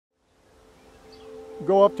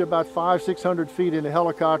go up to about 500–600 feet in a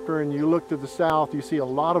helicopter and you look to the south, you see a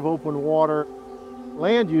lot of open water.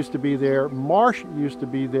 Land used to be there, marsh used to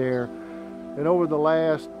be there, and over the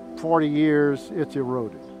last 40 years, it's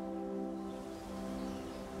eroded.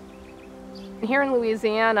 Here in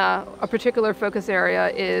Louisiana, a particular focus area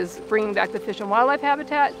is bringing back the fish and wildlife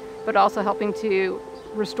habitat, but also helping to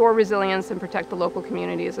restore resilience and protect the local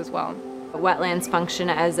communities as well. Wetlands function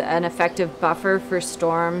as an effective buffer for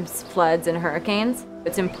storms, floods, and hurricanes.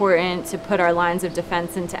 It's important to put our lines of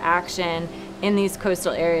defense into action in these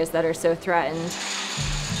coastal areas that are so threatened.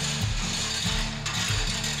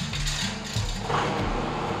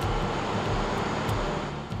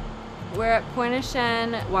 We're at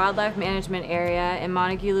Pointe-aux-Chenes Wildlife Management Area in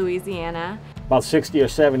Montague, Louisiana. About 60 or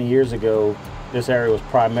 70 years ago, this area was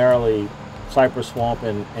primarily cypress swamp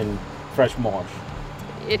and fresh marsh.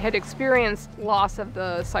 It had experienced loss of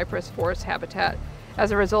the cypress forest habitat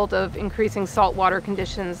as a result of increasing saltwater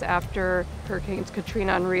conditions after Hurricanes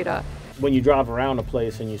Katrina and Rita. When you drive around the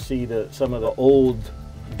place and you see some of the old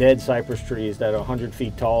dead cypress trees that are 100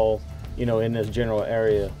 feet tall, you know, in this general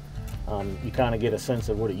area, you kind of get a sense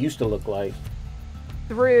of what it used to look like.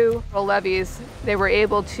 Through the levees, they were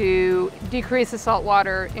able to decrease the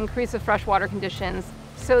saltwater, increase the freshwater conditions,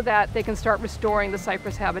 so that they can start restoring the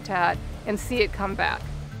cypress habitat and see it come back.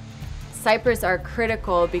 Cypress are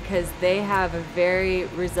critical because they have a very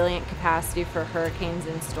resilient capacity for hurricanes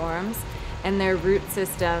and storms, and their root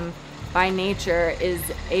system by nature is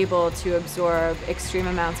able to absorb extreme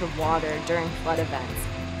amounts of water during flood events.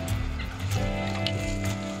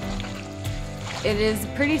 It is a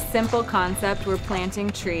pretty simple concept. We're planting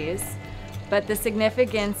trees, but the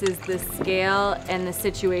significance is the scale and the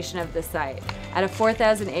situation of the site. At a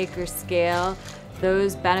 4,000 acre scale,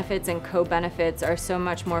 those benefits and co-benefits are so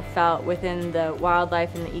much more felt within the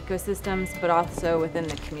wildlife and the ecosystems, but also within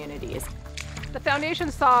the communities. The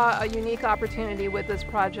foundation saw a unique opportunity with this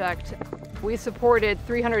project. We supported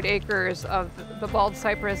 300 acres of the bald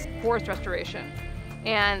cypress forest restoration,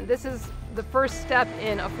 and this is the first step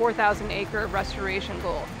in a 4,000 acre restoration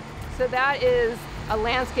goal. So that is a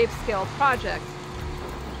landscape scale project.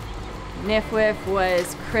 NFWF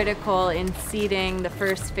was critical in seeding the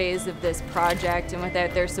first phase of this project, and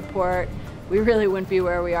without their support, we really wouldn't be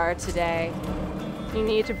where we are today. You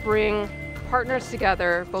need to bring partners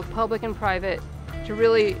together, both public and private, to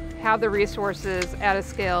really have the resources at a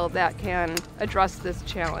scale that can address this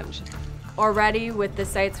challenge. Already with the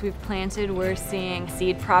sites we've planted, we're seeing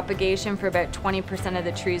seed propagation for about 20% of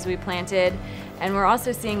the trees we planted, and we're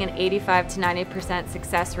also seeing an 85 to 90%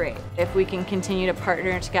 success rate. If we can continue to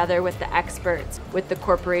partner together with the experts, with the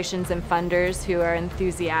corporations and funders who are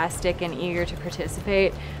enthusiastic and eager to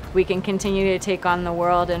participate, we can continue to take on the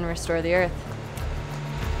world and restore the earth.